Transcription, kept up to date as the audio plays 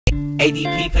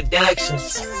ADP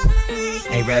Productions.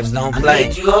 Hey, raps don't play. I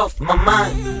need you off my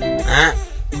mind.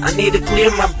 I need to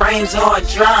clear my brain's hard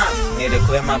drive. Need to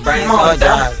clear my brain's hard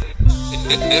drive.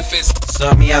 If it's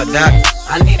Sort me out, doc.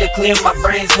 I need to clear my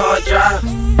brain's hard drive.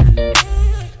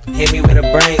 Hit me with a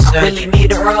brain surgery. I really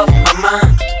need her off my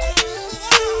mind.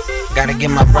 Gotta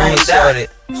get my brain sorted.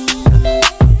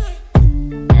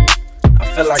 I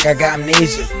feel like I got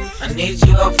amnesia. I need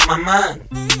you off my mind.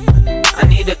 I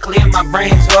need to clear my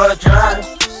brain's hard drive.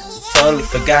 Totally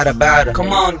forgot about her.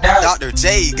 Come on, doc. Dr.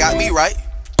 J got me right.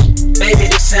 Baby,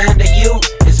 the sound of you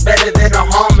is better than a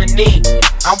harmony.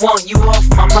 I want you off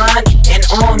my mind and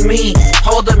on me,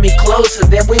 holding me closer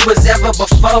than we was ever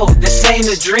before. This ain't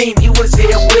a dream, you was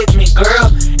here with me,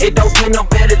 girl. It don't get no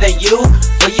better than you.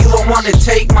 For you, I wanna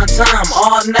take my time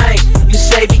all night. You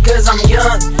say because I'm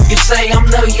young, you say I'm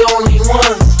the only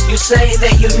one. You say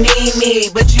that you need me,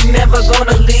 but you never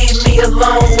gonna leave me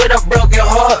alone with a broken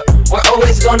heart. We're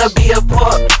always gonna be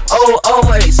apart, oh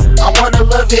always. I wanna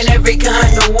love you in every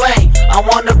kind of way. I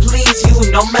wanna please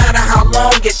you no matter how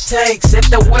long it takes.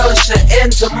 If the world should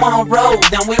end tomorrow,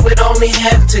 then we would only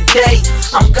have today.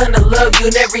 I'm gonna love you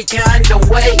in every kind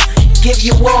of way. Give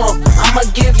you all, I'ma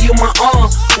give you my all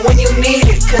when you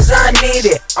need it, cause I need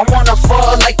it. I wanna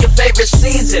fall like your favorite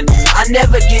season. I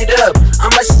never get up,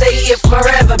 I'ma stay here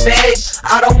forever, babe.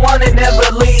 I don't wanna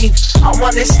never leave. I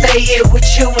wanna stay here with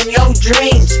you in your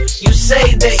dreams.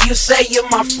 You say you're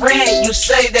my friend. You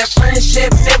say that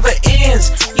friendship never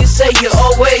ends. You say you're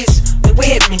always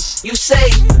with me. You say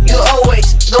you're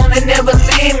always gonna never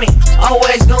leave me.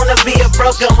 Always gonna be a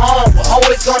broken home.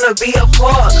 Always gonna be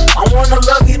apart. I wanna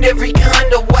love you in every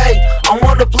kind of way. I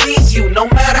wanna please you no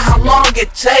matter how long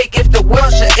it take. If the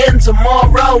world should end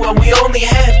tomorrow and we only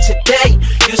have today,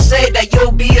 you say that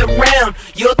you'll be around.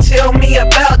 You'll tell me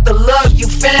about the love you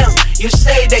found. You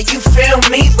say that you feel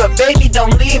me, but baby,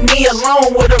 don't leave me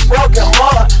alone with a broken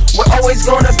heart. We're always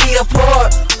gonna be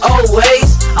apart,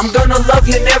 always. I'm gonna love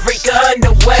you in every kind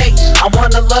of way. I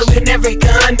wanna love you in every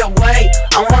kind of way.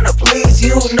 I wanna please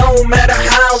you no matter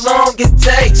how long it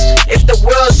takes. If the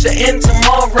world should end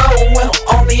tomorrow, we'll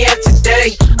only have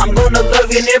today. I'm gonna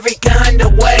love you in every kind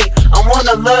of way. I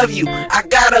wanna love you, I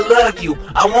gotta love you.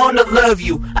 I wanna love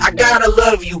you, I gotta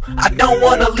love you. I don't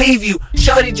wanna leave you.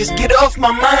 Shorty, just get off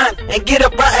my mind and get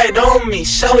up right on me.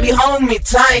 Shorty, hold me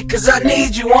tight, cause I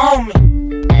need you on me.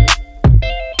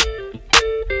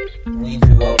 I need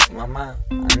you off my mind.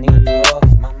 I need